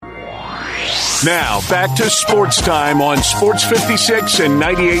Now, back to Sports Time on Sports 56 and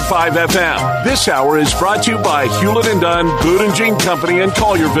 98.5 FM. This hour is brought to you by Hewlett & Dunn, Boot and Jean Company in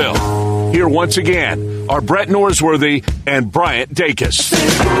Collierville. Here once again are Brett Norsworthy and Bryant Dacus.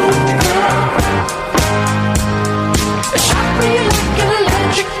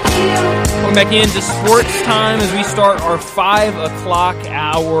 Welcome back into Sports Time as we start our 5 o'clock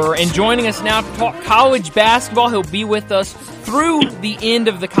hour. And joining us now to talk college basketball, he'll be with us through the end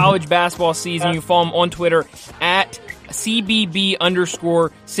of the college basketball season. You follow him on Twitter at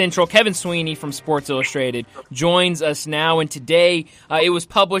CBB_Central. Kevin Sweeney from Sports Illustrated joins us now, and today it was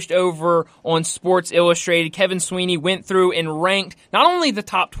published over on Sports Illustrated. Kevin Sweeney went through and ranked not only the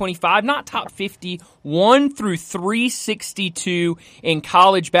top 25, not top 50, 1 through 362 in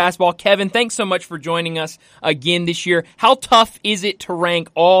college basketball. Kevin, thanks so much for joining us again this year. How tough is it to rank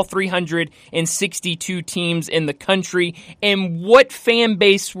all 362 teams in the country, and what fan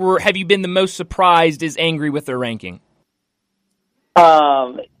base have you been the most surprised is angry with their ranking?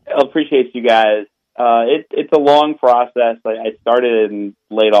 I appreciate you guys. It's a long process. I started in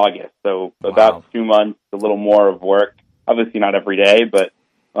late August, so about 2 months, a little more of work. Obviously not every day, but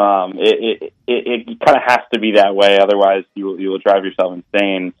it kind of has to be that way. Otherwise, you will drive yourself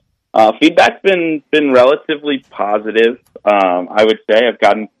insane. Feedback's been relatively positive. I would say I've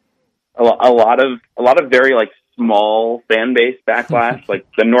gotten a lot of very small fan base backlash. Like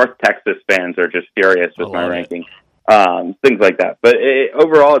the North Texas fans are just furious with my ranking. Things like that. But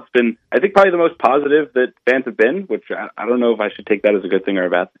overall, it's been, I think, probably the most positive that fans have been, which I don't know if I should take that as a good thing or a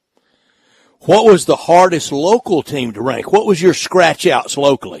bad thing. What was the hardest local team to rank? What was your scratch-outs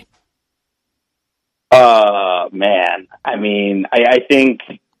locally? Man. I think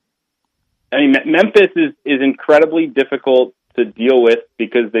Memphis is incredibly difficult to deal with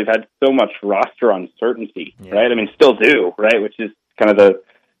because they've had so much roster uncertainty, right? Still do, right? Which is kind of the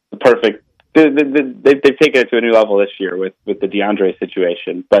perfect. They've taken it to a new level this year with the DeAndre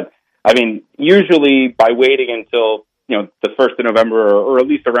situation. But, usually by waiting until, the 1st of November or at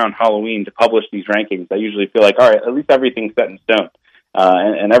least around Halloween to publish these rankings, I usually feel like, all right, at least everything's set in stone.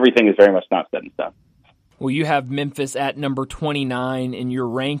 And everything is very much not set in stone. Well, you have Memphis at number 29 in your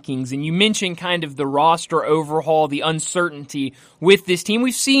rankings, and you mentioned kind of the roster overhaul, the uncertainty with this team.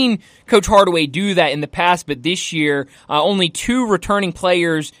 We've seen Coach Hardaway do that in the past, but this year, only 2 returning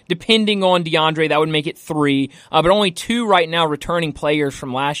players, depending on DeAndre, that would make it 3, but only 2 right now returning players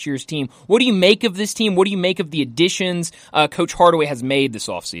from last year's team. What do you make of this team? What do you make of the additions Coach Hardaway has made this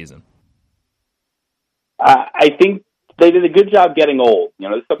offseason? I think they did a good job getting old.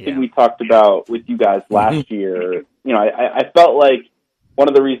 It's something we talked about with you guys last year. I felt like one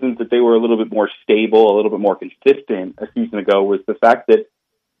of the reasons that they were a little bit more stable, a little bit more consistent a season ago was the fact that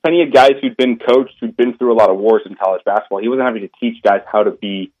plenty of guys who'd been coached, who'd been through a lot of wars in college basketball, he wasn't having to teach guys how to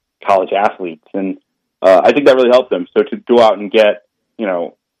be college athletes. And I think that really helped them. So to go out and get,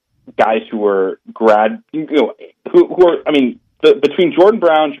 guys who were between Jordan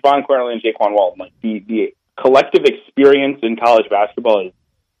Brown, Javon Carnley, and Jaquan Walton, the collective experience in college basketball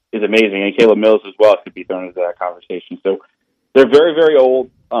is amazing, and Caleb Mills as well could be thrown into that conversation. So they're very, very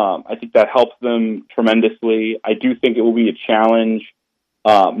old. I think that helps them tremendously. I do think it will be a challenge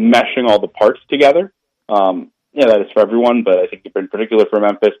meshing all the parts together. That is for everyone, but I think in particular for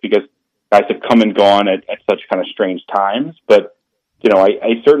Memphis because guys have come and gone at such kind of strange times. But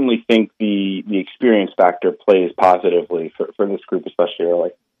I certainly think the experience factor plays positively for this group, especially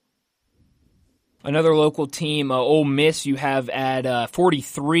early. Another local team, Ole Miss, you have at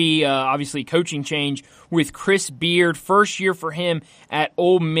 43, obviously coaching change with Chris Beard. First year for him at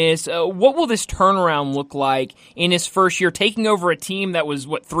Ole Miss. What will this turnaround look like in his first year, taking over a team that was,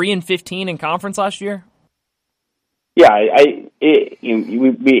 3-15 in conference last year? Yeah,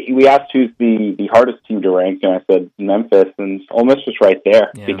 we asked who's the hardest team to rank, and I said Memphis, and Ole Miss was right there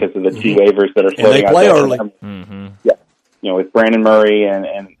because of the 2 waivers that are floating out there. And they play early. Mm-hmm. Yeah. With Brandon Murray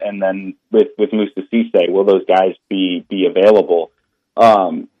and then with Musa Cisse, will those guys be available?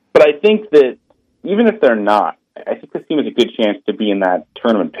 But I think that even if they're not, I think this team has a good chance to be in that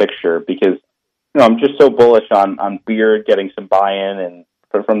tournament picture because, I'm just so bullish on Beard getting some buy-in and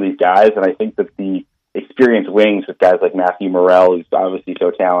from these guys, and I think that the experienced wings with guys like Matthew Morrell, who's obviously so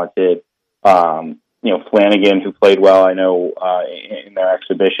talented, Flanagan, who played well, I know, in their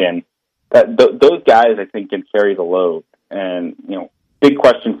exhibition, that those guys, I think, can carry the load. And, big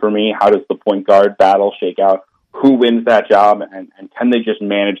question for me, how does the point guard battle shake out? Who wins that job? And can they just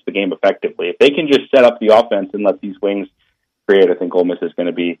manage the game effectively? If they can just set up the offense and let these wings create, I think Ole Miss is going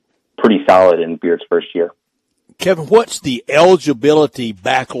to be pretty solid in Beard's first year. Kevin, what's the eligibility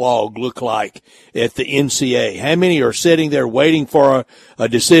backlog look like at the NCAA? How many are sitting there waiting for a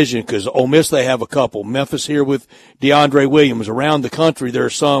decision? Because Ole Miss, they have a couple. Memphis here with DeAndre Williams. Around the country, there are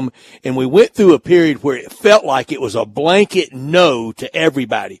some. And we went through a period where it felt like it was a blanket no to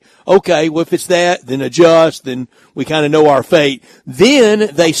everybody. Okay, well, if it's that, then adjust, then we kind of know our fate. Then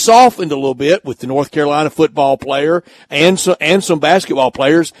they softened a little bit with the North Carolina football player and some basketball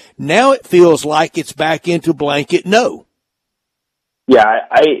players. Now it feels like it's back into blanket no. Yeah,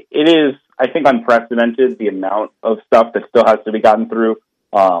 it is, I think, unprecedented, the amount of stuff that still has to be gotten through.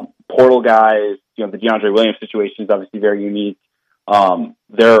 Portal guys, the DeAndre Williams situation is obviously very unique.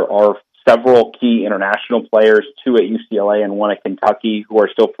 There are several key international players, 2 at UCLA and 1 at Kentucky, who are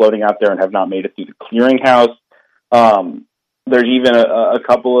still floating out there and have not made it through the clearinghouse. There's even a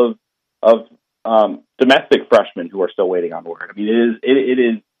couple of domestic freshmen who are still waiting on word. I mean, it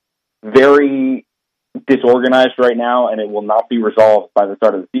is very disorganized right now, and it will not be resolved by the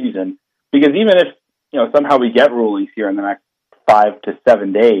start of the season, because even if somehow we get rulings here in the next 5 to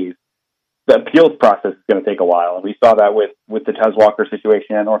 7 days, the appeals process is going to take a while, and we saw that with the Tez Walker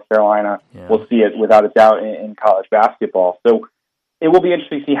situation at North Carolina. Yeah. We'll see it without a doubt in college basketball. So it will be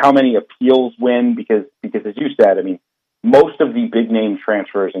interesting to see how many appeals win, because as you said, I mean, most of the big name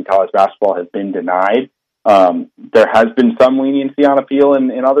transfers in college basketball have been denied. There has been some leniency on appeal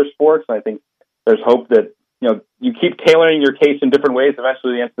in other sports. I think there's hope that, you keep tailoring your case in different ways.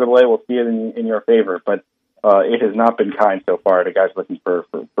 Eventually the NCAA will see it in your favor, but it has not been kind so far to guys looking for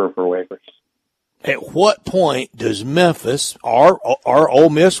waivers. At what point does Memphis, or Ole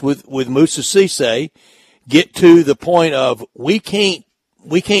Miss with Moussa Cisse, get to the point of we can't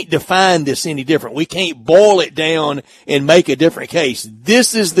define this any different. We can't boil it down and make a different case.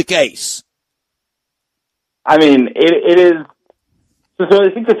 This is the case. I mean, it is. So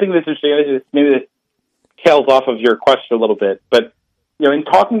I think the thing that's interesting is maybe this tails off of your question a little bit, but in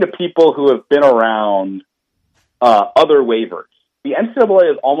talking to people who have been around other waivers, the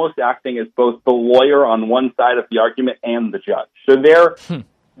NCAA is almost acting as both the lawyer on one side of the argument and the judge. So they're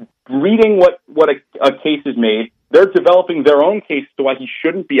reading what a case is made, they're developing their own case to why he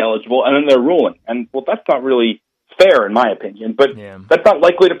shouldn't be eligible, and then they're ruling. And well, that's not really fair, in my opinion. But that's not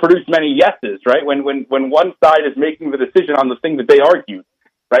likely to produce many yeses, right? When one side is making the decision on the thing that they argued,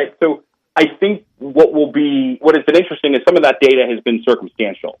 right? So I think what has been interesting is some of that data has been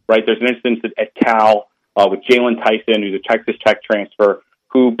circumstantial, right? There's an instance at Cal with Jalen Tyson, who's a Texas Tech transfer,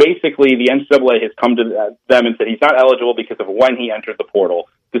 who basically the NCAA has come to them and said he's not eligible because of when he entered the portal,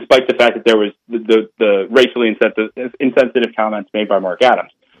 despite the fact that there was the racially insensitive comments made by Mark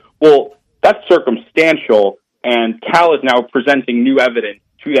Adams. Well, that's circumstantial, and Cal is now presenting new evidence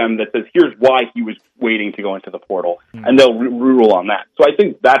to them that says, here's why he was waiting to go into the portal, and they'll rule on that. So I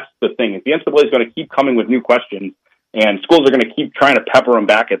think that's the thing. Is the NCAA is going to keep coming with new questions, and schools are going to keep trying to pepper them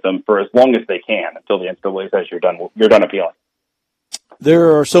back at them for as long as they can until the NCAA says you're done appealing.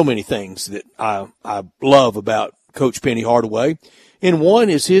 There are so many things that I love about Coach Penny Hardaway, and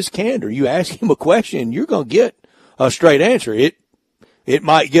one is his candor. You ask him a question, you're going to get a straight answer. It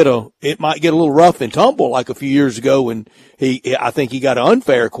might get a little rough and tumble like a few years ago when I think he got an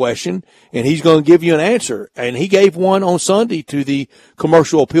unfair question, and he's going to give you an answer. And he gave one on Sunday to the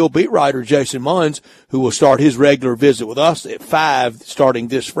commercial appeal beat writer, Jason Munns, who will start his regular visit with us at 5 starting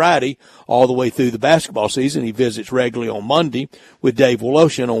this Friday all the way through the basketball season. He visits regularly on Monday with Dave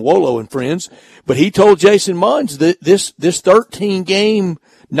Woloshin on Wolo and Friends. But he told Jason Munns that this 13-game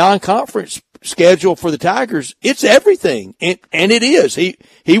non-conference schedule for the Tigers, it's everything, and it is.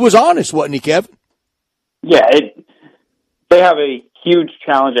 He was honest, wasn't he, Kevin? Yeah, they have a huge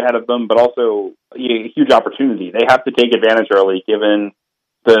challenge ahead of them, but also a huge opportunity. They have to take advantage early, given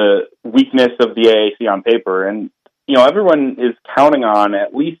the weakness of the AAC on paper. And everyone is counting on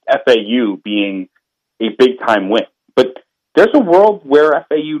at least FAU being a big-time win. But there's a world where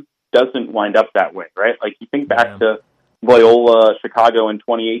FAU doesn't wind up that way, right? Like, you think back to Loyola Chicago in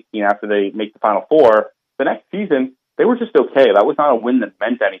 2018 after they make the Final Four. The next season, they were just okay. That was not a win that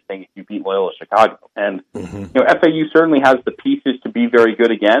meant anything if you beat Loyola Chicago. And FAU certainly has the pieces to be very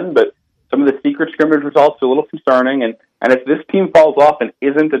good again, but some of the secret scrimmage results are a little concerning. And if this team falls off and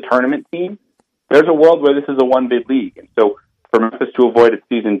isn't a tournament team, there's a world where this is a one-bid league. And so for Memphis to avoid its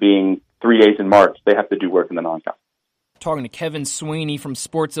season being 3 days in March, they have to do work in the non-conference. talking to Kevin Sweeney from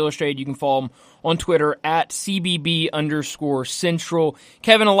Sports Illustrated. You can follow him on Twitter at CBB_Central.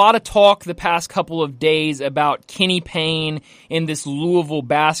 Kevin, a lot of talk the past couple of days about Kenny Payne and this Louisville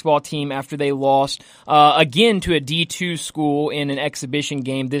basketball team after they lost again to a D2 school in an exhibition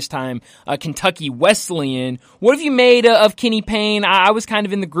game, this time Kentucky Wesleyan. What have you made of Kenny Payne? I was kind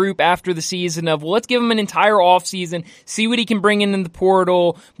of in the group after the season of, well, let's give him an entire offseason, see what he can bring in the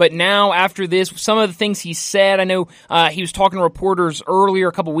portal. But now after this, some of the things he said, I know he was talking to reporters earlier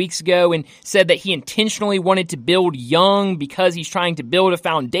a couple weeks ago and said that he intentionally wanted to build young because he's trying to build a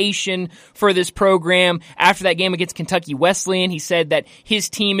foundation for this program. After that game against Kentucky Wesleyan, he said that his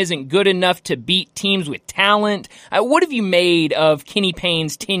team isn't good enough to beat teams with talent. What have you made of Kenny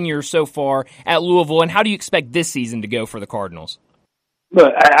Payne's tenure so far at Louisville, and how do you expect this season to go for the Cardinals?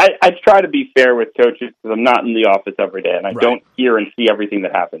 Look, I try to be fair with coaches because I'm not in the office every day, and I don't hear and see everything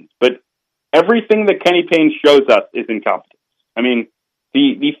that happens. But everything that Kenny Payne shows us is incompetence. I mean,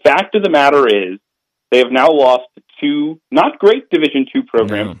 the fact of the matter is they have now lost to two not great Division II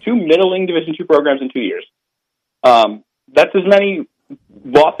programs, two middling Division II programs in 2 years. That's as many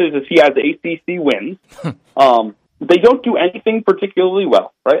losses as he has ACC wins. They don't do anything particularly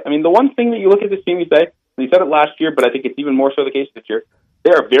well, right? I mean, the one thing that you look at this team, you say, and he said it last year, but I think it's even more so the case this year,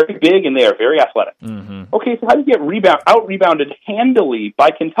 they are very big and they are very athletic. Mm-hmm. Okay, so how do you get out-rebounded handily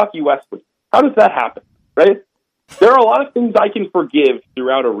by Kentucky Wesleyan? How does that happen, right? There are a lot of things I can forgive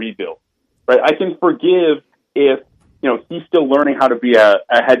throughout a rebuild, right? I can forgive if, he's still learning how to be a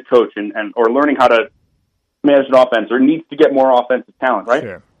head coach and or learning how to manage an offense or needs to get more offensive talent, right?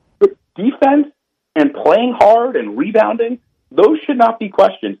 Sure. But defense and playing hard and rebounding, those should not be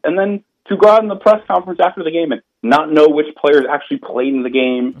questions. And then to go out in the press conference after the game and not know which players actually played in the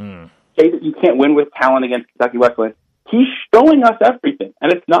game, say that you can't win with talent against Kentucky Wesleyan, he's showing us everything,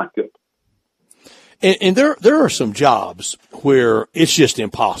 and it's not good. And there are some jobs where it's just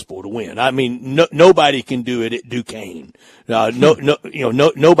impossible to win. I mean, nobody can do it at Duquesne.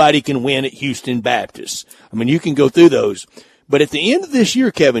 Nobody can win at Houston Baptist. I mean, you can go through those. But at the end of this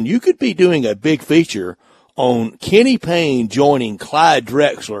year, Kevin, you could be doing a big feature on Kenny Payne joining Clyde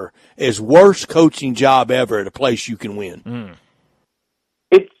Drexler as worst coaching job ever at a place you can win.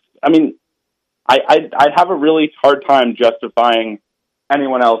 I'd have a really hard time justifying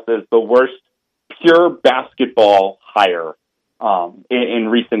anyone else as the worst pure basketball hire in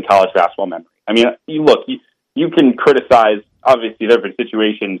recent college basketball memory. I mean, you can criticize, obviously there have been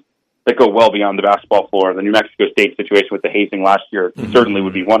situations that go well beyond the basketball floor. The New Mexico State situation with the hazing last year certainly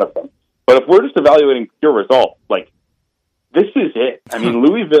would be one of them. But if we're just evaluating pure results, this is it. I mean,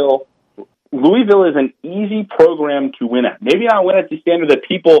 Louisville is an easy program to win at. Maybe not win at the standard that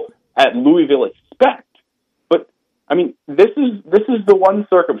people at Louisville expect, but I mean, this is the one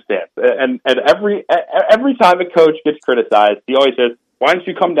circumstance. And every time a coach gets criticized, he always says, "Why don't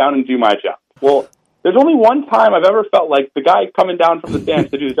you come down and do my job?" Well, there's only one time I've ever felt like the guy coming down from the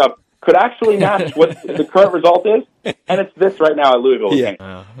stands to do the job could actually match what the current result is, and it's this right now at Louisville.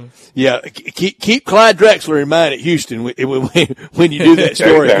 Yeah. Keep Clyde Drexler in mind at Houston when you do that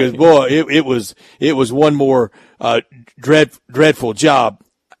story, because boy, it was one more dreadful job.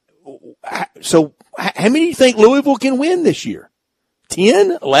 So, how many do you think Louisville can win this year?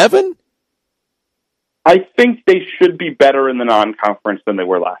 10, 11? I think they should be better in the non-conference than they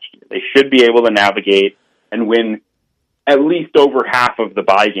were last year. They should be able to navigate and win at least over half of the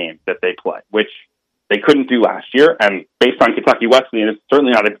bye games that they play, which they couldn't do last year. And based on Kentucky Wesleyan, it's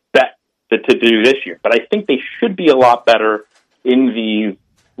certainly not a bet to do this year. But I think they should be a lot better in these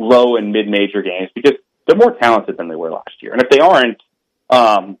low and mid-major games because they're more talented than they were last year. And if they aren't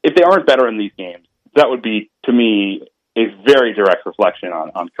better in these games, that would be, to me, a very direct reflection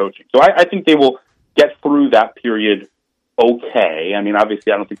on coaching. So I think they will get through that period okay. I mean,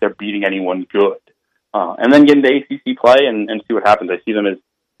 obviously, I don't think they're beating anyone good. And then get into ACC play and see what happens. I see them as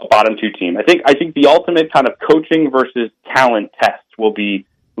a bottom two team. I think the ultimate kind of coaching versus talent test will be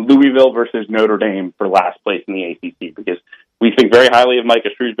Louisville versus Notre Dame for last place in the ACC because we think very highly of Micah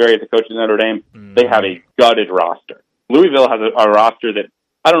Shrewsbury as the coach of Notre Dame. They have a gutted roster. Louisville has a roster that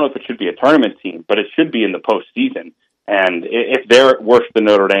I don't know if it should be a tournament team, but it should be in the postseason. And if they're worse than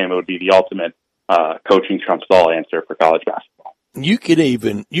Notre Dame, it would be the ultimate coaching trumps all answer for college basketball. You could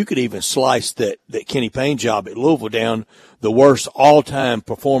even slice that Kenny Payne job at Louisville down the worst all-time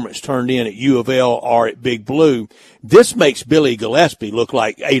performance turned in at U of L or at Big Blue. This makes Billy Gillispie look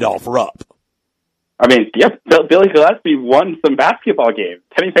like Adolph Rupp. I mean, Billy Gillispie won some basketball games.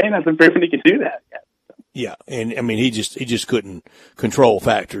 Kenny Payne hasn't proven he can do that yet. Yeah, and I mean he just couldn't control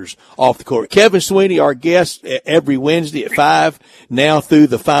factors off the court. Kevin Sweeney, our guest every Wednesday at 5, now through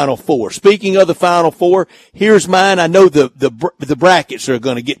the Final Four. Speaking of the Final Four, here's mine. I know the brackets are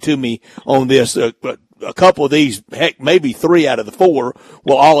going to get to me on this. A couple of these, heck, maybe 3 out of the 4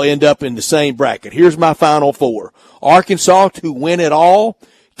 will all end up in the same bracket. Here's my Final Four: Arkansas to win it all,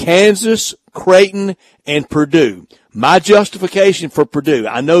 Kansas, Creighton, and Purdue. My justification for Purdue,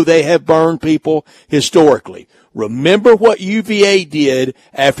 I know they have burned people historically. Remember what UVA did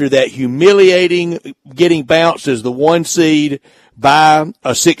after that humiliating getting bounced as the 1 seed by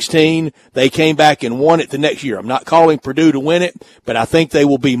a 16. They came back and won it the next year. I'm not calling Purdue to win it, but I think they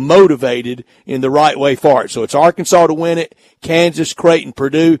will be motivated in the right way for it. So it's Arkansas to win it, Kansas, Creighton,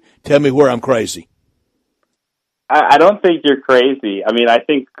 Purdue. Tell me where I'm crazy. I don't think you're crazy. I mean, I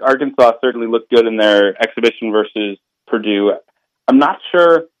think Arkansas certainly looked good in their exhibition versus Purdue. I'm not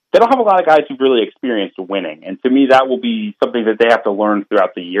sure. They don't have a lot of guys who've really experienced winning. And to me, that will be something that they have to learn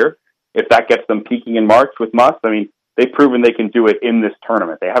throughout the year. If that gets them peaking in March with Muss, I mean, they've proven they can do it in this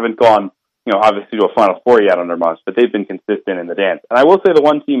tournament. They haven't gone, obviously to a Final Four yet under Muss, but they've been consistent in the dance. And I will say the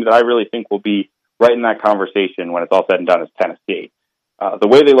one team that I really think will be right in that conversation when it's all said and done is Tennessee. The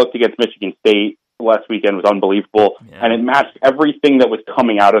way they looked against Michigan State last weekend was unbelievable, and it matched everything that was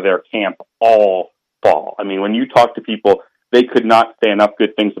coming out of their camp all fall. I mean, when you talk to people, they could not say enough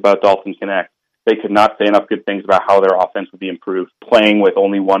good things about Dalton Connect. They could not say enough good things about how their offense would be improved, playing with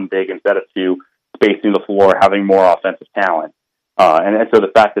only 1 big instead of 2, spacing the floor, having more offensive talent. And so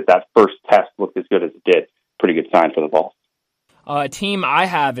the fact that first test looked as good as it did, pretty good sign for the Vols. A team I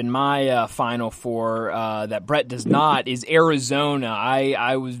have in my Final Four that Brett does not is Arizona.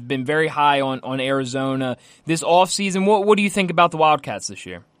 I was been very high on Arizona this offseason. What do you think about the Wildcats this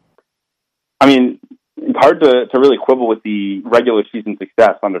year? I mean, it's hard to really quibble with the regular season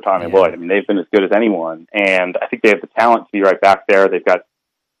success under Tommy Lloyd. I mean, they've been as good as anyone, and I think they have the talent to be right back there. They've got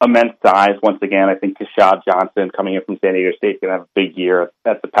immense size. Once again, I think Keshad Johnson coming in from San Diego State is going to have a big year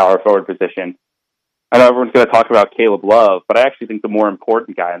at the power forward position. I know everyone's going to talk about Caleb Love, but I actually think the more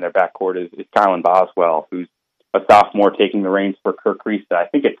important guy in their backcourt is Kylan Boswell, who's a sophomore taking the reins for Kirk Kriisa. I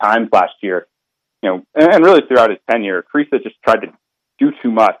think at times last year, and really throughout his tenure, Kriisa just tried to do too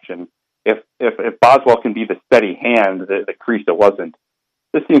much. And if Boswell can be the steady hand that Kriisa wasn't,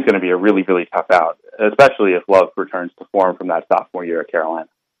 this team's going to be a really, really tough out, especially if Love returns to form from that sophomore year at Carolina.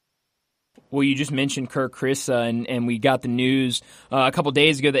 Well, you just mentioned Kirk Kriisa, and we got the news a couple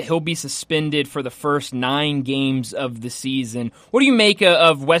days ago that he'll be suspended for the first 9 games of the season. What do you make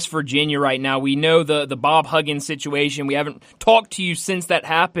of West Virginia right now? We know the Bob Huggins situation. We haven't talked to you since that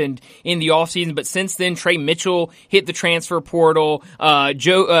happened in the offseason, but since then, Trey Mitchell hit the transfer portal.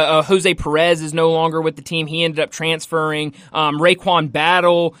 Jose Perez is no longer with the team. He ended up transferring. Raekwon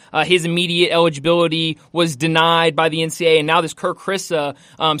Battle, his immediate eligibility was denied by the NCAA, and now this Kirk Kriisa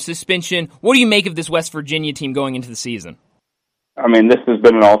suspension. What do you make of this West Virginia team going into the season? I mean, this has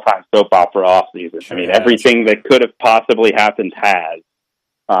been an all-time soap opera offseason. I mean, everything that could have possibly happened has.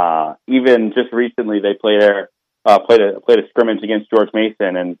 Even just recently, they played a scrimmage against George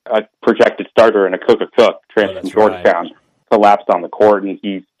Mason, and a projected starter and a Cook transferred from Georgetown collapsed on the court. And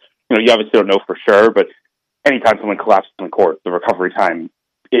he's, you obviously don't know for sure, but anytime someone collapses on the court, the recovery time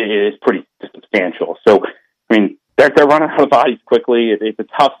is pretty substantial. So, I mean, they're running out of bodies quickly. It's a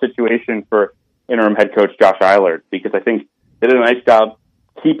tough situation for interim head coach Josh Eilert because I think they did a nice job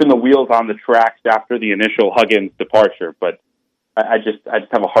keeping the wheels on the tracks after the initial Huggins departure. But I just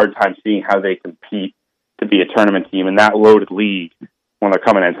have a hard time seeing how they compete to be a tournament team in that loaded league when they're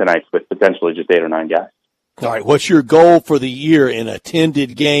coming in tonight with potentially just 8 or 9 guys. All right, what's your goal for the year in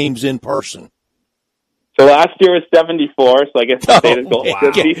attended games in person? So last year was 74, so I guess the stated goal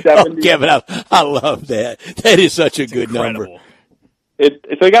should be 70. Kevin, I love that. That is such a good number. So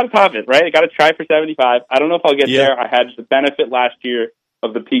you got to top it, right? You got to try for 75. I don't know if I'll get there. I had the benefit last year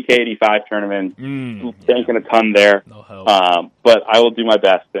of the PK85 tournament, banking a ton there. But I will do my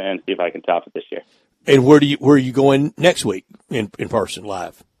best and see if I can top it this year. And where are you going next week in person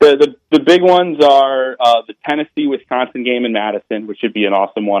live? The big ones are the Tennessee-Wisconsin game in Madison, which should be an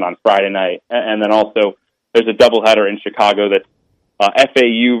awesome one on Friday night. And then also there's a doubleheader in Chicago that's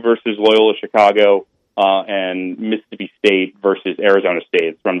FAU versus Loyola Chicago and Mississippi State versus Arizona State.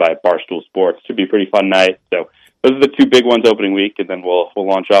 It's run by Barstool Sports. Should be a pretty fun night. So those are the 2 big ones opening week, and then we'll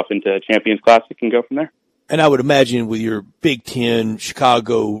launch off into Champions Classic and go from there. And I would imagine with your Big Ten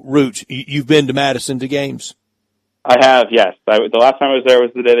Chicago roots, you've been to Madison to games? I have, yes. The last time I was there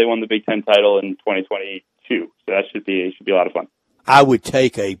was the day they won the Big Ten title in 2022. So that should be a lot of fun. I would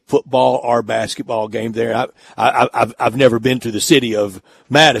take a football or basketball game there. I've never been to the city of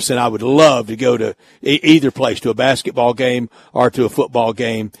Madison. I would love to go to either place, to a basketball game or to a football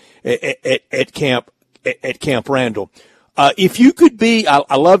game at Camp Randall. If you could be,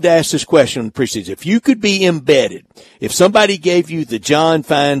 I love to ask this question in the preseason. If you could be embedded, if somebody gave you the John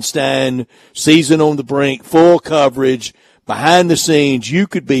Feinstein season on the brink, full coverage, behind the scenes, you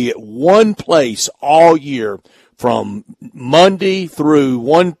could be at one place all year from Monday through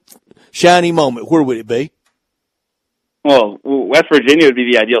one shiny moment, where would it be? Well, West Virginia would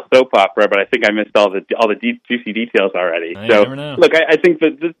be the ideal soap opera, but I think I missed all the juicy details already. So, look, I think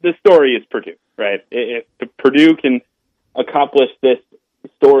that the story is Purdue, right? If Purdue can accomplish this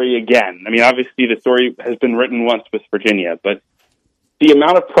story again, I mean, obviously the story has been written once with Virginia, but the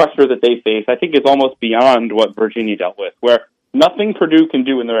amount of pressure that they face, I think, is almost beyond what Virginia dealt with, where nothing Purdue can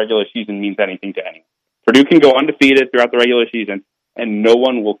do in the regular season means anything to anyone. Purdue can go undefeated throughout the regular season, and no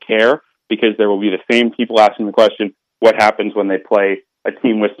one will care because there will be the same people asking the question, what happens when they play a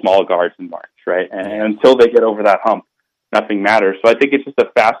team with small guards in March, right? And until they get over that hump, nothing matters. So I think it's just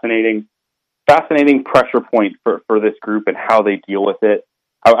a fascinating pressure point for this group and how they deal with it.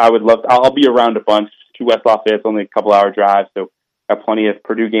 I'll be around a bunch to West Lafayette's only a couple hour drive, so I have plenty of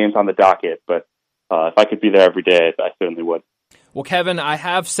Purdue games on the docket, but if I could be there every day, I certainly would. Well, Kevin, I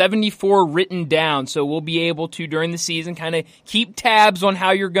have 74 written down, so we'll be able to, during the season, kind of keep tabs on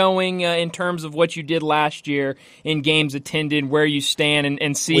how you're going in terms of what you did last year in games attended, where you stand,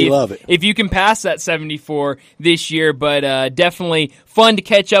 and see if you can pass that 74 this year. But definitely fun to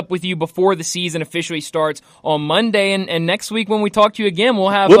catch up with you before the season officially starts on Monday. And next week when we talk to you again,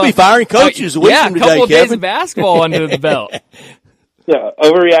 we'll be firing coaches a week from today, a couple of days of basketball under the belt. Yeah,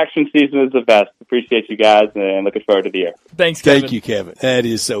 overreaction season is the best. Appreciate you guys, and looking forward to the year. Thanks, Kevin. Thank you, Kevin. That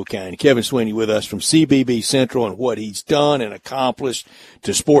is so kind. Kevin Sweeney with us from CBB Central and what he's done and accomplished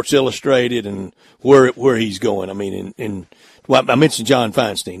to Sports Illustrated and where he's going. I mean, well, I mentioned John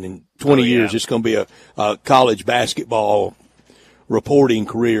Feinstein. In 20 years, it's going to be a college basketball reporting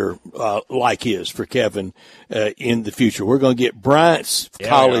career like his for Kevin in the future. We're going to get Bryant's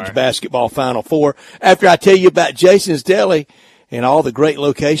college basketball Final Four after I tell you about Jason's Deli and all the great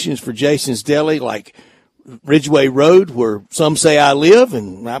locations for Jason's Deli, like Ridgeway Road, where some say I live,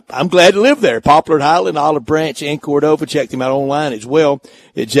 and I'm glad to live there. Poplar, Highland, Olive Branch, and Cordova. Check them out online as well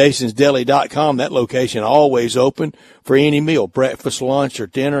at jasonsdeli.com. That location always open for any meal, breakfast, lunch, or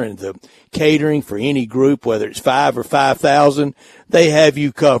dinner, and the catering for any group, whether it's 5 or 5,000. They have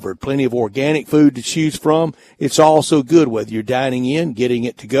you covered. Plenty of organic food to choose from. It's also good whether you're dining in, getting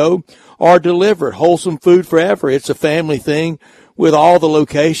it to go, or delivered. Wholesome food forever. It's a family thing with all the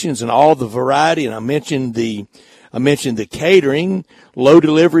locations and all the variety. And I mentioned the catering, low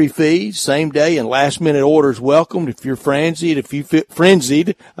delivery fees, same day and last minute orders welcomed. If you're frenzied,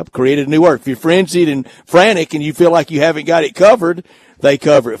 I've created a new word. If you're frenzied and frantic and you feel like you haven't got it covered, they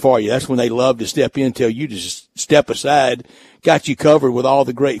cover it for you. That's when they love to step in, tell you to just step aside. Got you covered with all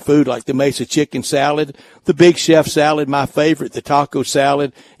the great food like the Mesa chicken salad, the Big Chef salad, my favorite, the taco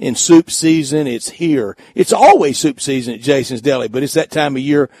salad. In soup season, it's here. It's always soup season at Jason's Deli, but it's that time of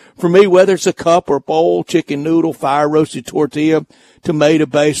year for me, whether it's a cup or bowl, chicken noodle, fire roasted tortilla, tomato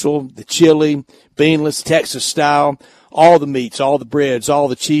basil, the chili, beanless, Texas style, all the meats, all the breads, all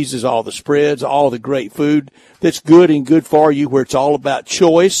the cheeses, all the spreads, all the great food that's good and good for you, where it's all about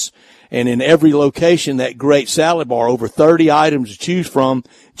choice. And in every location, that great salad bar, over 30 items to choose from,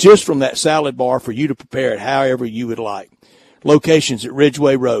 just from that salad bar for you to prepare it however you would like. Locations at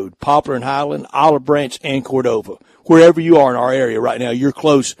Ridgeway Road, Poplar and Highland, Olive Branch, and Cordova. Wherever you are in our area right now, you're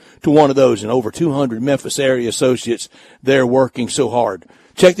close to one of those, and over 200 Memphis area associates, they're working so hard.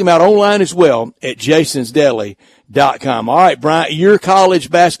 Check them out online as well at jasonsdeli.com. All right, Bryant, your college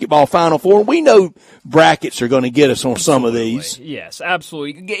basketball Final Four. We know brackets are going to get us on some of these. Yes,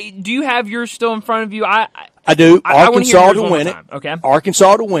 absolutely. Do you have yours still in front of you? I do. Arkansas to win it. Okay.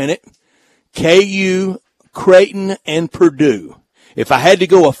 Arkansas to win it. KU, Creighton, and Purdue. If I had to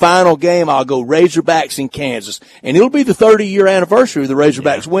go a final game, I'll go Razorbacks in Kansas. And it'll be the 30-year anniversary of the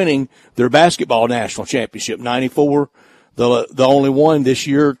Razorbacks winning their basketball national championship, 94. The only one this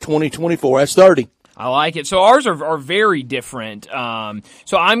year, 2024. That's 30. I like it. So ours are very different.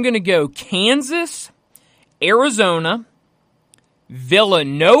 So I'm going to go Kansas, Arizona,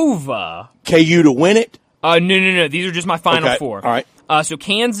 Villanova. KU to win it? No. These are just my final four. All right. So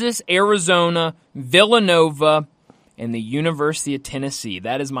Kansas, Arizona, Villanova, and the University of Tennessee.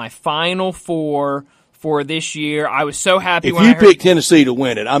 That is my final four for this year. I was so happy if when you I heard pick Tennessee to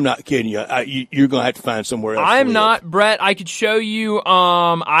win it. I'm not kidding you. You're going to have to find somewhere else. I'm not, Brett. I could show you.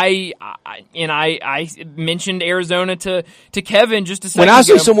 I mentioned Arizona to Kevin just a second ago. When I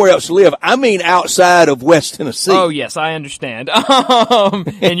say ago. somewhere else to live, I mean outside of West Tennessee. Oh yes, I understand.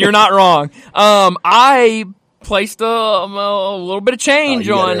 And you're not wrong. I placed a little bit of change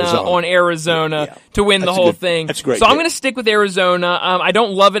on Arizona to win the whole thing. That's great. So I'm going to stick with Arizona. I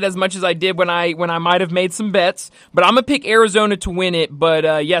don't love it as much as I did when I might have made some bets, but I'm going to pick Arizona to win it. But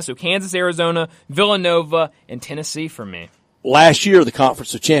so Kansas, Arizona, Villanova, and Tennessee for me. Last year, the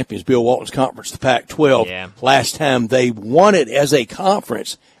Conference of Champions, Bill Walton's conference, the Pac-12. Yeah. Last time they won it as a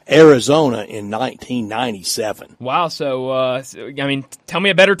conference, Arizona in 1997. Wow. So, tell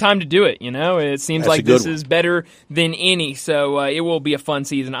me a better time to do it. It seems like this is better than any. So, it will be a fun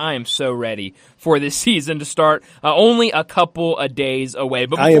season. I am so ready for this season to start. Only a couple of days away.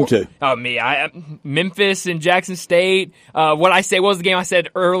 But I am too. Oh, Memphis and Jackson State. What was the game I said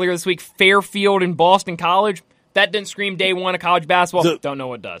earlier this week? Fairfield and Boston College. That didn't scream day one of college basketball. Don't know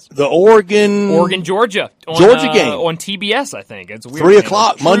what does. The Oregon, Georgia game on TBS. I think it's a weird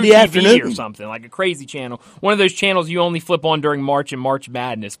 3:00 Monday afternoon or something, like a crazy channel. One of those channels you only flip on during March and March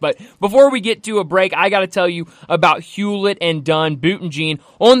Madness. But before we get to a break, I got to tell you about Hewlett and Dunn Boot and Jean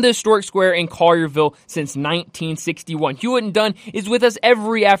on the historic square in Collierville since 1961. Hewlett and Dunn is with us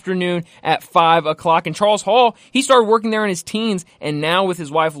every afternoon at 5:00. And Charles Hall, he started working there in his teens, and now with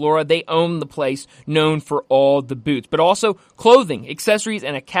his wife Laura, they own the place known for all the boots, but also clothing, accessories,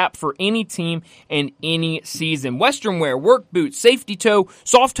 and a cap for any team and any season. Western wear, work boots, safety toe,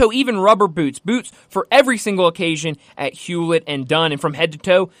 soft toe, even rubber boots. Boots for every single occasion at Hewlett and Dunn. And from head to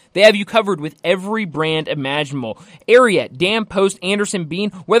toe, they have you covered with every brand imaginable. Ariat, Dam Post, Anderson Bean,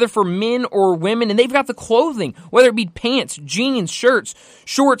 whether for men or women. And they've got the clothing, whether it be pants, jeans, shirts,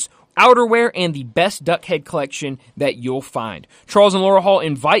 shorts, outerwear, and the best duck head collection that you'll find. Charles and Laura Hall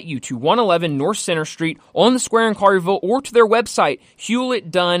invite you to 111 North Center Street on the square in Collierville or to their website,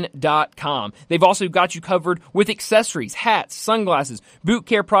 hewlettdunn.com. They've also got you covered with accessories, hats, sunglasses, boot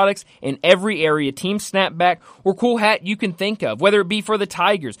care products, and every area team snapback or cool hat you can think of, whether it be for the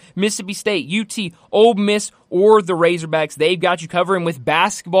Tigers, Mississippi State, UT, Ole Miss, or the Razorbacks. They've got you covered. And with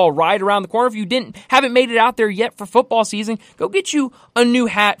basketball right around the corner, if you haven't made it out there yet for football season, go get you a new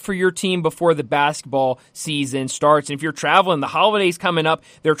hat for your team before the basketball season starts. And if you're traveling, the holidays coming up,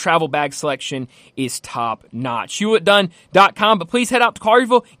 their travel bag selection is top notch. HewlettDunn.com, but please head out to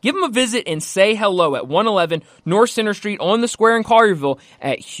Collierville, give them a visit, and say hello at 111 North Center Street on the square in Collierville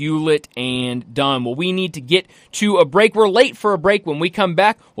at Hewlett and Dunn. Well, we need to get to a break. We're late for a break. When we come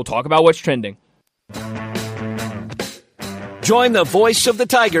back, we'll talk about what's trending. Join the voice of the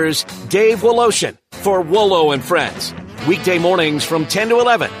Tigers, Dave Woloshin, for Wolo and Friends. Weekday mornings from 10 to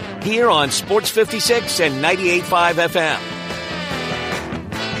 11, here on Sports 56 and 98.5 FM.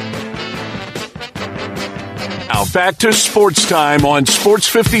 Now back to Sports Time on Sports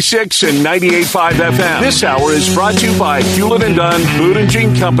 56 and 98.5 FM. This hour is brought to you by Hewlett and Dunn, Boot and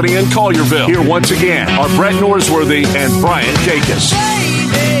Jean Company in Collierville. Here once again are Brett Norsworthy and Brian Dacus.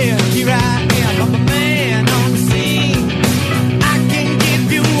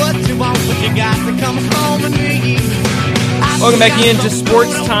 Welcome back into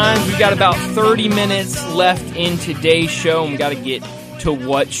Sports Time. We've got about 30 minutes left in today's show, and we've got to get to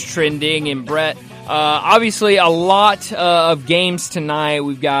what's trending. And Brett, obviously a lot of games tonight.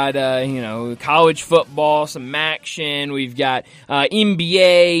 We've got, college football, some action. We've got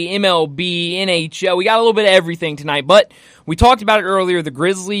NBA, MLB, NHL. We got a little bit of everything tonight, but we talked about it earlier. The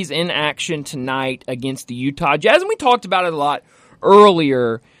Grizzlies in action tonight against the Utah Jazz, and we talked about it a lot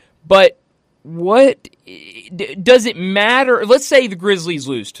earlier, but what does it matter? Let's say the Grizzlies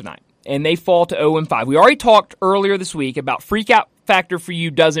lose tonight and they fall to 0-5. We already talked earlier this week about freak out factor for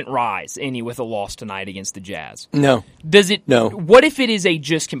you doesn't rise any with a loss tonight against the Jazz. No. Does it? No. What if it is a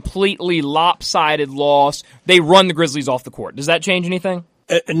just completely lopsided loss? They run the Grizzlies off the court. Does that change anything?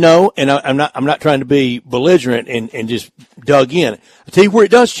 No, and I'm not trying to be belligerent and just dug in. I'll tell you where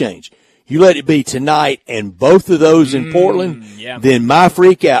it does change. You let it be tonight and both of those in Portland, then my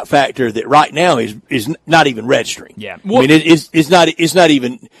freak out factor that right now is not even registering. Yeah. Well, I mean, it's not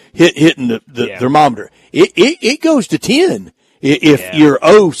even hitting the thermometer. It goes to 10 if you're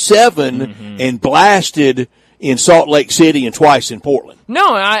 0-7 and blasted in Salt Lake City and twice in Portland.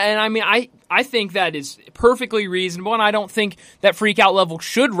 No, I I think that is perfectly reasonable, and I don't think that freak-out level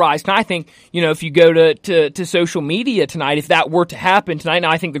should rise. And I think, if you go to social media tonight, if that were to happen tonight,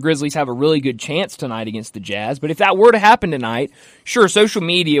 now I think the Grizzlies have a really good chance tonight against the Jazz, but if that were to happen tonight, sure, social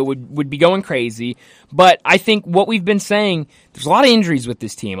media would be going crazy. But I think what we've been saying, there's a lot of injuries with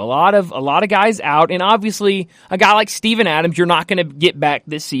this team, a lot of guys out, and obviously a guy like Steven Adams, you're not going to get back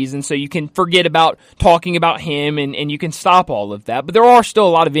this season, so you can forget about talking about him and you can stop all of that. But there are still a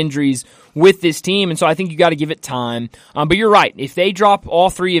lot of injuries with this team, and so I think you got to give it time. But you're right. If they drop all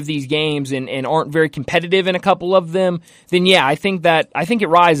three of these games and aren't very competitive in a couple of them, then yeah, I think it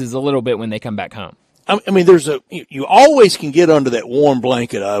rises a little bit when they come back home. I mean, you always can get under that warm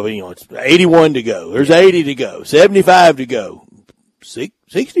blanket of, it's 81 to go. There's 80 to go, 75 to go,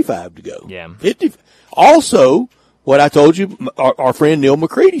 65 to go. Yeah. 50. Also, what I told you, our friend Neil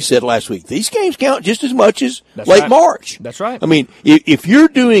McCready said last week, these games count just as much as late March. That's right. I mean, if you're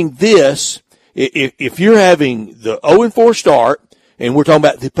doing this, if you're having the 0-4 start, and we're talking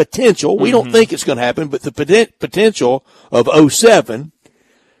about the potential, we don't think it's going to happen, but the potential of 0-7,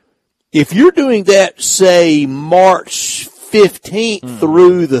 if you're doing that, say, March 15th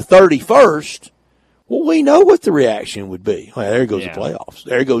through the 31st, well, we know what the reaction would be. Well, there goes the playoffs.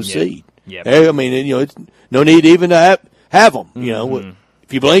 There goes seed. Yep. I mean, it's no need even to have them.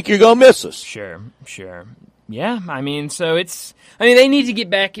 If you blink, you're going to miss us. Sure. Yeah, I mean, they need to get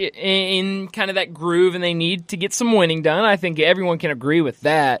back in kind of that groove, and they need to get some winning done. I think everyone can agree with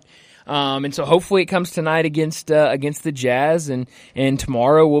that. And so hopefully it comes tonight against the Jazz, and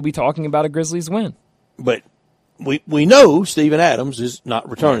tomorrow we'll be talking about a Grizzlies win. But we know Steven Adams is not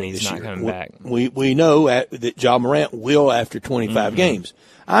returning this year. He's not coming back. We know that Ja Morant will after 25 games.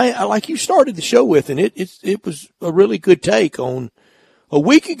 I like you started the show with, and it was a really good take on. A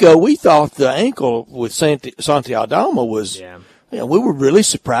week ago, we thought the ankle with Santi Aldama was. Yeah. We were really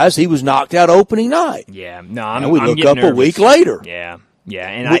surprised he was knocked out opening night. Yeah, we look up nervous. A week later. Yeah,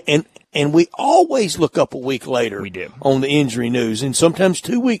 and we always look up a week later. We do. On the injury news, and sometimes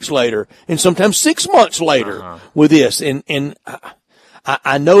 2 weeks later, and sometimes 6 months later with this. And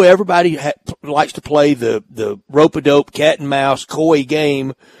I know everybody likes to play the rope-a-dope, cat and mouse, coy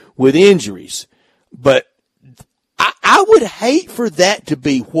game with injuries, but I would hate for that to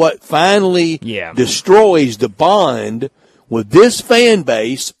be what finally destroys the bond with this fan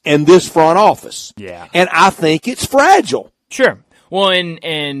base and this front office. Yeah. And I think it's fragile. Sure. Well,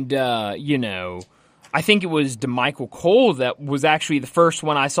 and I think it was DeMichael Cole that was actually the first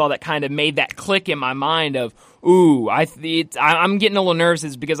one I saw that kind of made that click in my mind of, I'm getting a little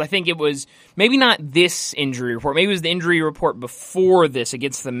nervous because I think it was maybe not this injury report. Maybe it was the injury report before this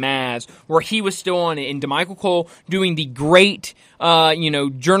against the Mavs where he was still on it. And DeMichael Cole doing the great,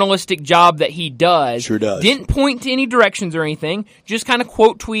 journalistic job that he does. Sure does. Didn't point to any directions or anything. Just kind of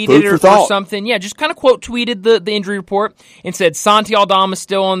quote tweeted or something. Yeah, just kind of quote tweeted the injury report and said Santi Aldama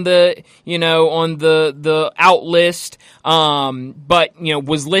still on the out list. But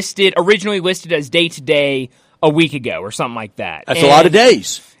was originally listed as day-to-day a week ago or something like that. That's a lot of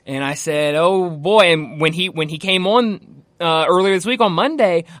days. And I said, oh boy. And when he came on earlier this week on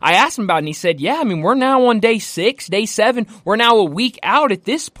Monday, I asked him about it, and he said, yeah, I mean, we're now on day 6, day 7. We're now a week out at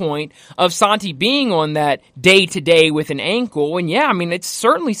this point of Santi being on that day-to-day with an ankle. And yeah, I mean, it's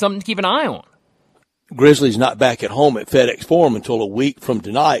certainly something to keep an eye on. Grizzlies not back at home at FedEx Forum until a week from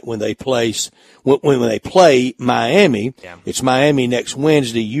tonight when they play Miami. Yeah. It's Miami next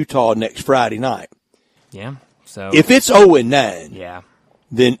Wednesday, Utah next Friday night. Yeah. So if it's 0-9, yeah,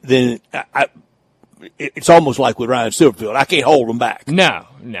 then it's almost like with Ryan Silverfield. I can't hold them back. No,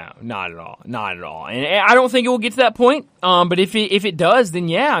 not at all. Not at all. And I don't think it will get to that point. But if it does, then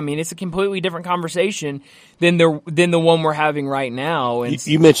yeah, I mean, it's a completely different conversation than the one we're having right now. And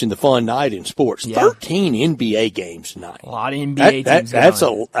you mentioned the fun night in sports. Yeah. 13 NBA games tonight. A lot of NBA teams. That's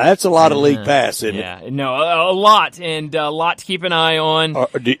a lot of league pass, isn't it? Yeah, no, a lot, and a lot to keep an eye on.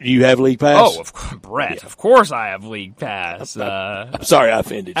 Do you have league pass? Oh, Brett, yeah. Of course I have league pass. I'm sorry I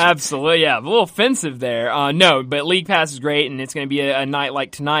offended you. Absolutely, yeah, a little offensive there. No, but league pass is great, and it's going to be a night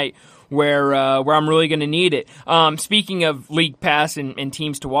like tonight where I'm really going to need it. Speaking of league pass and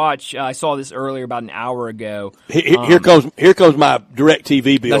teams to watch, I saw this earlier about an hour ago. Here comes my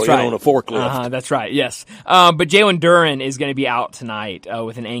DirecTV bill on a forklift. That's right. Yes. But Jalen Duren is going to be out tonight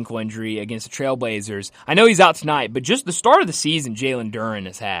with an ankle injury against the Trailblazers. I know he's out tonight, but just the start of the season Jalen Duren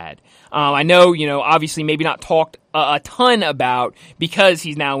has had. I know, obviously maybe not talked a ton about because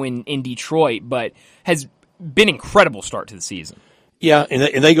he's now in Detroit, but has been incredible start to the season. Yeah,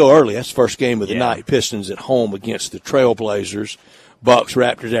 and they go early. That's the first game of the night. Pistons at home against the Trailblazers. Bucks,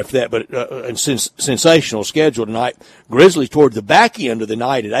 Raptors after that, but a sensational schedule tonight. Grizzlies toward the back end of the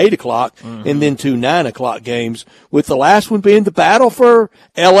night at 8 o'clock, and then 2 9 o'clock games, with the last one being the battle for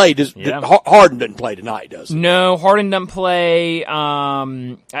L.A. Harden doesn't play tonight, does he? No, Harden doesn't play.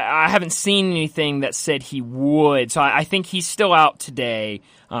 I haven't seen anything that said he would, so I think he's still out today.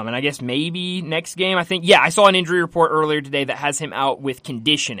 And I guess maybe next game. I saw an injury report earlier today that has him out with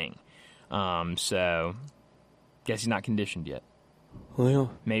conditioning. So guess he's not conditioned yet.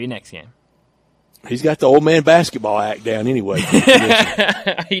 Well, maybe next game. He's got the old man basketball act down anyway.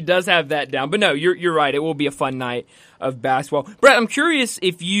 He does have that down. But no, you're right. It will be a fun night of basketball. Brett, I'm curious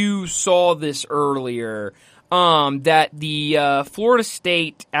if you saw this earlier, that the Florida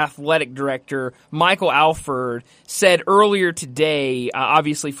State athletic director, Michael Alford, said earlier today,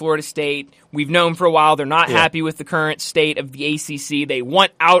 obviously Florida State, we've known for a while they're not happy with the current state of the ACC. They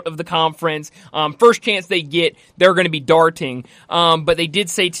want out of the conference. First chance they get, they're going to be darting. But they did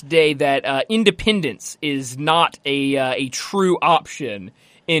say today that independence is not a true option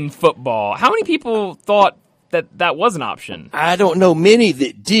in football. How many people thought that was an option? I don't know many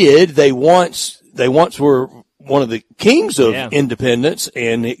that did. They once were one of the kings of independence,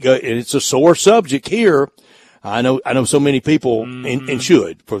 and it's a sore subject here. I know so many people and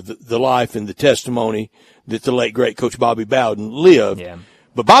should, for the life and the testimony that the late great Coach Bobby Bowden lived. Yeah.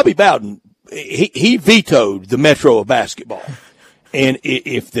 But Bobby Bowden, he vetoed the Metro of basketball. And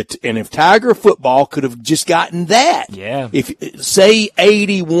if Tiger football could have just gotten that. Yeah. If, say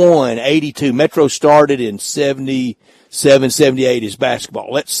 81, 82, Metro started in 77, 78 as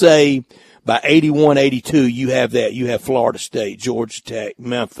basketball. Let's say by 81, 82, you have that. You have Florida State, Georgia Tech,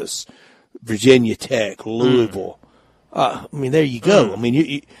 Memphis, Virginia Tech, Louisville. I mean, there you go. I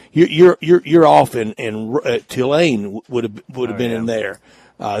mean, you're off, and Tulane would have been in there.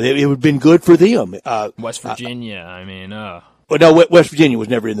 It would have been good for them. West Virginia. Well, no, West Virginia was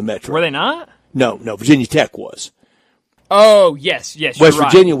never in the Metro. Were they not? No, Virginia Tech was. Oh, yes, West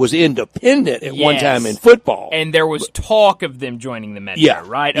Virginia was independent at one time in football. And there was talk of them joining the Metro,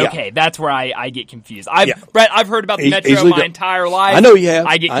 right? Yeah. Okay, that's where I get confused. Brett, I've heard about the Metro my entire life. I know you have.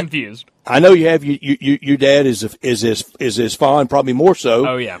 I get confused. I know you have. Your dad is as fond, probably more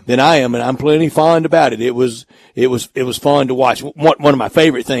so, than I am, and I'm plenty fond about it. It was fun to watch. One of my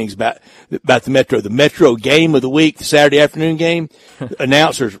favorite things about the Metro game of the week, the Saturday afternoon game,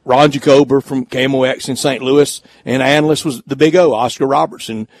 announcers Ron Jacober from KMOX in St. Louis, and analyst was the Big O, Oscar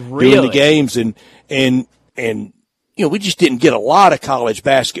Robertson, doing the games, and we just didn't get a lot of college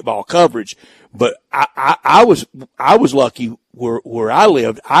basketball coverage. But I was lucky where I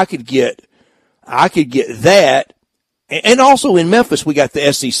lived. I could get that. And also in Memphis, we got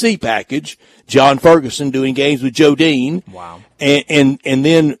the SEC package. John Ferguson doing games with Joe Dean. Wow. And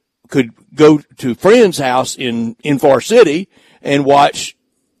then could go to a friend's house in Far City and watch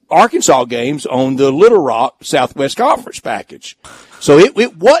Arkansas games on the Little Rock Southwest Conference package. So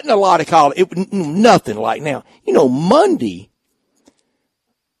it wasn't a lot of college. Nothing like now. Monday,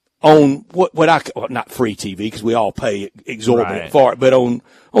 on not free TV, because we all pay exorbitant for it, but on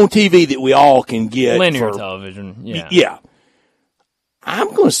TV that we all can get. Linear television, yeah. Yeah. I'm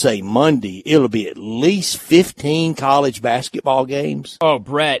going to say Monday, it'll be at least 15 college basketball games. Oh,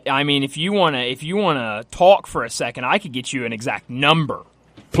 Brett, if you want to talk for a second, I could get you an exact number.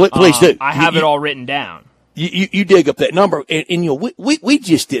 Please do. I have it all written down. You dig up that number, and we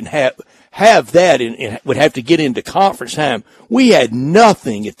just didn't have that, and would have to get into conference time. We had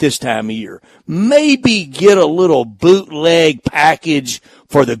nothing at this time of year. Maybe get a little bootleg package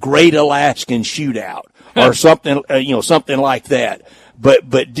for the Great Alaskan Shootout or something, something like that. But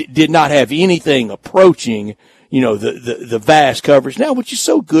did not have anything approaching, the vast coverage now, which is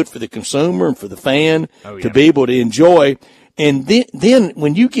so good for the consumer and for the fan to be able to enjoy. And then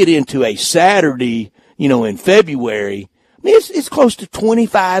when you get into a Saturday, in February, it's close to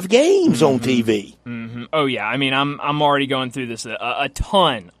 25 games on TV. Mm-hmm. Oh yeah, I'm already going through this a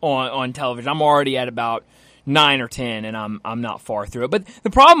ton on television. I'm already at about 9 or 10, and I'm not far through it. But the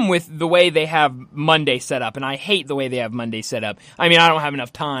problem with the way they have Monday set up, and I hate the way they have Monday set up. I don't have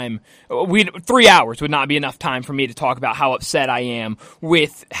enough time. 3 hours would not be enough time for me to talk about how upset I am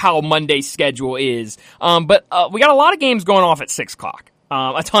with how Monday's schedule is. But we got a lot of games going off at 6 o'clock.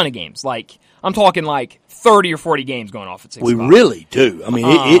 A ton of games. I'm talking 30 or 40 games going off at 6 o'clock. We really do.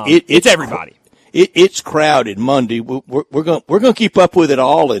 It's everybody. It's crowded Monday. We're going to keep up with it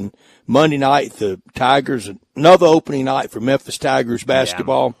all. And Monday night, the Tigers, another opening night for Memphis Tigers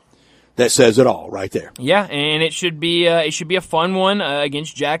basketball. Yeah. That says it all right there. Yeah, and it should be a fun one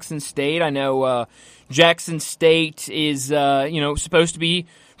against Jackson State. I know Jackson State is supposed to be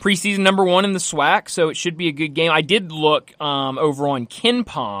preseason number 1 in the SWAC, so it should be a good game. I did look over on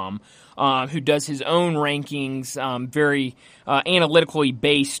KenPom, who does his own rankings, very analytically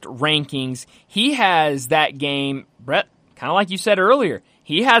based rankings. He has that game, Brett, kind of like you said earlier.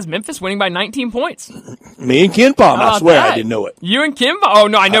 He has Memphis winning by 19 points. Me and KenPom, I swear I didn't know it. You and KenPom? Oh,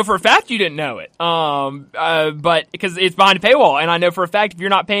 no, I know for a fact you didn't know it. But because it's behind a paywall, and I know for a fact if you're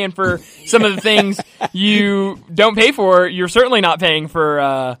not paying for some of the things you don't pay for, you're certainly not paying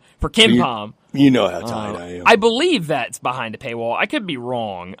for KenPom. You know how tight I am. I believe that's behind a paywall. I could be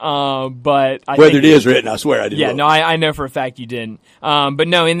wrong, but I whether think it is written, I swear I didn't. Yeah, look. no, I know for a fact you didn't. But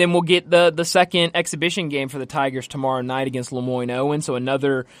no, and then we'll get the second exhibition game for the Tigers tomorrow night against Lemoyne Owen. So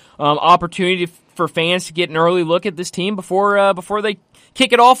another opportunity for fans to get an early look at this team before they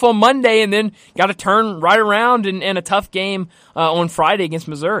kick it off on Monday, and then got to turn right around in a tough game on Friday against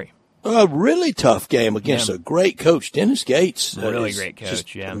Missouri. A really tough game against a great coach, Dennis Gates. Really great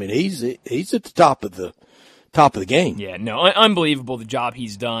coach. I mean, he's at the top of the game. Yeah, no, unbelievable the job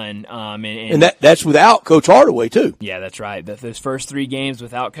he's done. And that's without Coach Hardaway too. Yeah, that's right. Those first 3 games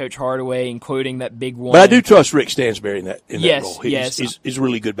without Coach Hardaway, including that big one. But I do trust Rick Stansberry in that role. Yes. He's a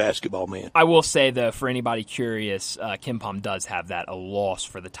really good basketball man. I will say, though, for anybody curious, KenPom does have that a loss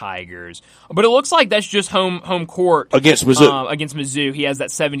for the Tigers. But it looks like that's just home court. Against Mizzou. Against Mizzou. He has that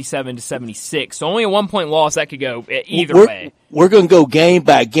 77-76. So only a 1-point loss. That could go either way. We're going to go game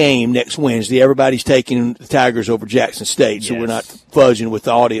by game next Wednesday. Everybody's taking the Tigers over Jackson State, so we're not fudging with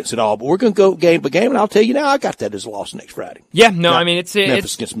the audience at all. But we're going to go game by game, and I'll tell you now, I got that as a loss next Friday. Yeah, no, I mean, it's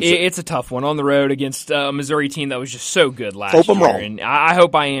a tough one on the road against a Missouri team that was just so good last year. Hope I'm wrong. And I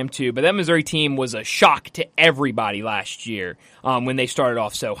hope I am too. But that Missouri team was a shock to everybody last year when they started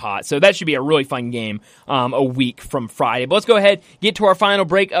off so hot. So that should be a really fun game a week from Friday. But let's go ahead, get to our final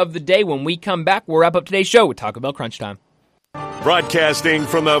break of the day. When we come back, we'll wrap up today's show with Taco Bell Crunch Time. Broadcasting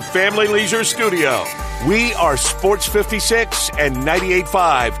from the Family Leisure Studio, we are Sports 56 and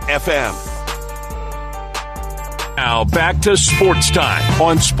 98.5 FM. Now back to Sports Time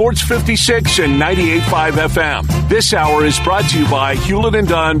on Sports 56 and 98.5 FM. This hour is brought to you by Hewlett &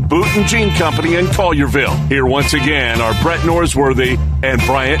 Dunn Boot and Jean Company in Collierville. Here once again are Brett Norsworthy and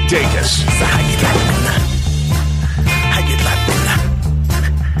Bryant Dacus.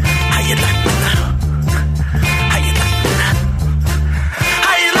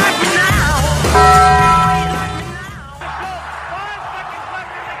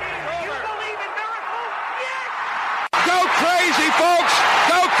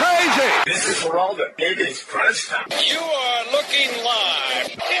 This is for all the biggest crunch time. You are looking live.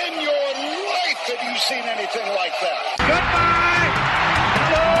 In your life have you seen anything like that? Goodbye.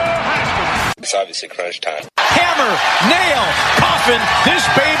 Hello, Haskins. It's obviously crunch time. Hammer, nail, coffin, this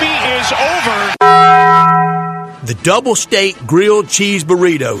baby is over. The double steak grilled cheese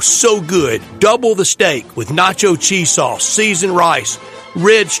burrito, so good. Double the steak with nacho cheese sauce, seasoned rice,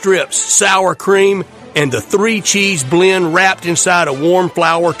 red strips, sour cream, and the 3-cheese blend wrapped inside a warm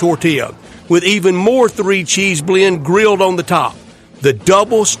flour tortilla with even more 3-cheese blend grilled on the top. The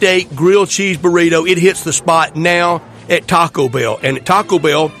double steak grilled cheese burrito, it hits the spot now at Taco Bell. And at Taco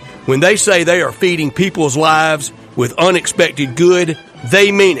Bell, when they say they are feeding people's lives with unexpected good,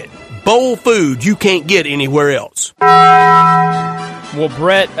 they mean it. Bowl food you can't get anywhere else. Well,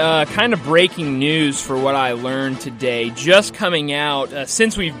 Brett, kind of breaking news for what I learned today. Just coming out,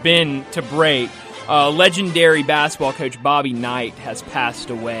 since we've been to break, legendary basketball coach Bobby Knight has passed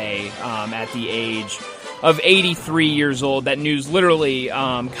away at the age of 83 years old. That news literally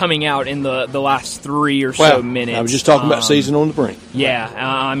coming out in the last 3 or so minutes. I was just talking about season on the brink. Yeah,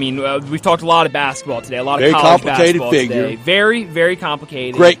 I mean, we've talked a lot of basketball today, a lot very of college complicated basketball figure. today. Very, very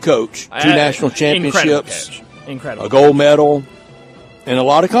complicated. Great coach. 2 national championships. Incredible. A gold medal. And a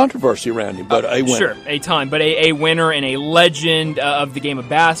lot of controversy around him, but a winner. Sure, a ton. But a winner and a legend of the game of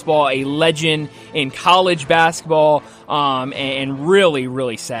basketball, a legend in college basketball, and really,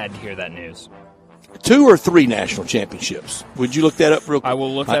 really sad to hear that news. 2 or 3 national championships. Would you look that up real quick? I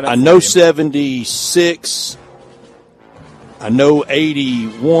will look that up. I know 76, I know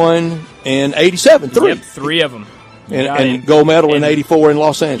 81, and 87. 3. Yep, 3 of them. And gold medal in 84 in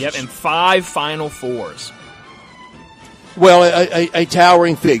Los Angeles. Yep, and 5 Final Fours. Well, a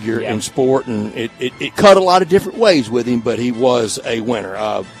towering figure in sport, and it cut a lot of different ways with him, but he was a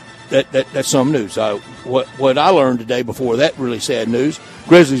winner. That's some news. What I learned today before that really sad news,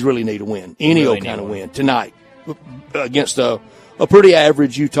 Grizzlies really need a win, any old kind of win tonight against a pretty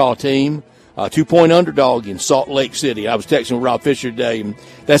average Utah team, 2-point underdog in Salt Lake City. I was texting with Rob Fisher today, and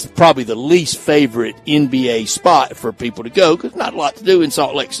that's probably the least favorite NBA spot for people to go because not a lot to do in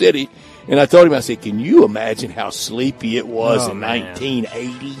Salt Lake City. And I told him, I said, can you imagine how sleepy it was in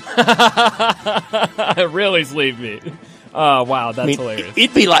 1980? Really sleepy. Oh, wow, that's hilarious.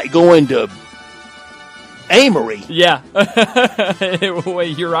 It'd be like going to Amory. Yeah.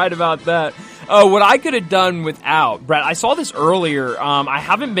 You're right about that. What I could have done without, Brett, I saw this earlier. I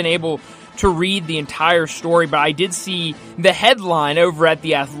haven't been able to read the entire story, but I did see the headline over at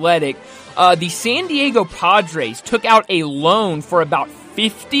The Athletic. The San Diego Padres took out a loan for about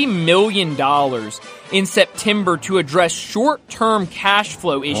 $50 million in September to address short-term cash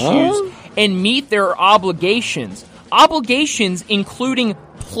flow issues and meet their obligations. Obligations including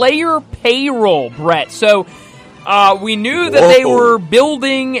player payroll, Brett. So we knew that they were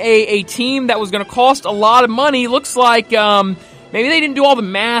building a team that was going to cost a lot of money. Looks like maybe they didn't do all the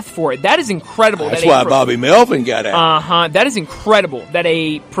math for it. That is incredible. That's why Bobby Melvin got out. That is incredible that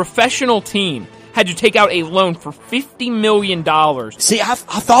a professional team had to take out a loan for $50 million. See, I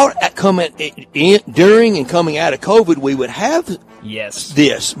thought during and coming out of COVID, we would have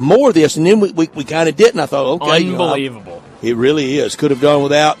more of this, and then we kind of didn't. I thought, okay. Unbelievable. It really is. Could have done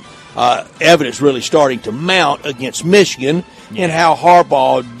without evidence really starting to mount against Michigan, and how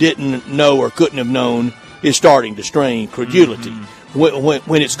Harbaugh didn't know or couldn't have known is starting to strain credulity.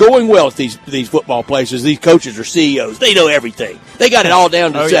 When it's going well at these football places, these coaches are CEOs. They know everything. They got it all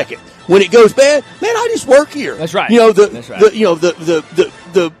down to the second. When it goes bad, man, I just work here. That's right. The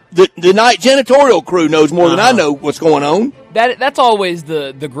night janitorial crew knows more than I know what's going on. That's always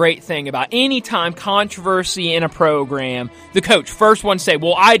the great thing about any time controversy in a program. The coach, first one to say,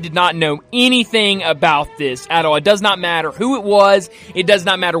 well, I did not know anything about this at all. It does not matter who it was. It does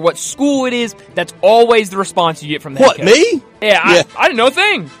not matter what school it is. That's always the response you get from the head coach. Me? Yeah. I didn't know a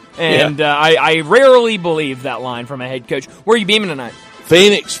thing. And I rarely believe that line from a head coach. Where are you beaming tonight?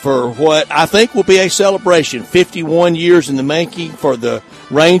 Phoenix for what I think will be a celebration. 51 years in the making for the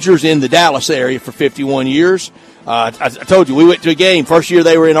Rangers in the Dallas area for 51 years. I told you, we went to a game. First year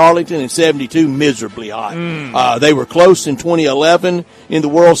they were in Arlington in 72, miserably hot. They were close in 2011 in the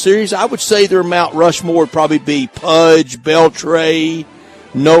World Series. I would say their Mount Rushmore would probably be Pudge, Beltray,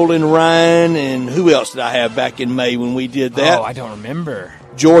 Nolan Ryan, and who else did I have back in May when we did that? Oh, I don't remember.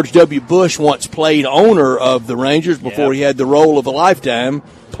 George W. Bush once played owner of the Rangers before he had the role of a lifetime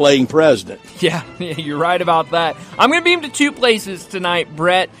playing president. Yeah, you're right about that. I'm going to beam to two places tonight,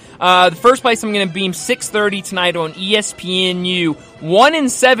 Brett. The first place I'm going to beam 6:30 tonight on ESPNU.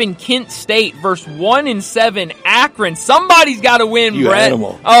 1-7 Kent State versus 1-7 Akron. Somebody's got to win, Brett.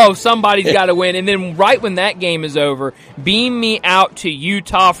 Animal. Oh, somebody's got to win. And then right when that game is over, beam me out to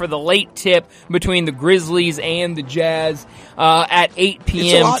Utah for the late tip between the Grizzlies and the Jazz at 8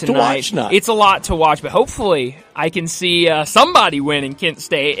 p.m. tonight. It's a lot to watch, but hopefully I can see somebody win in Kent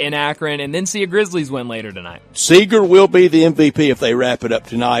State and Akron and then see a Grizzlies win later tonight. Seager will be the MVP if they wrap it up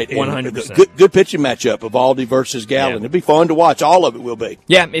tonight. 100%. Good pitching matchup, Evaldi versus Gallen. It'll be fun to watch. All of it will be.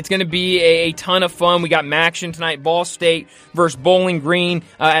 Yeah, it's going to be a ton of fun. We got Maction tonight, Ball State versus Bowling Green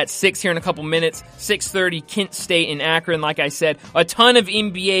at 6 here in a couple minutes. 6:30 Kent State and Akron, like I said. A ton of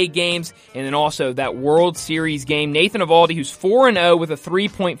NBA games, and then also that World Series game. Nathan Evaldi, who's 4-0 with a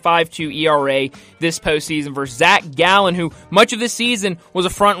 3.52 ERA this postseason versus Zach Gallen, who much of this season was a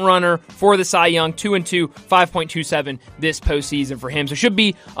front runner for the Cy Young. 2-2, 5.27 this postseason for him. So it should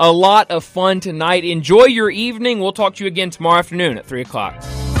be a lot of fun tonight. Enjoy your evening. We'll talk to you again tomorrow afternoon at 3 o'clock.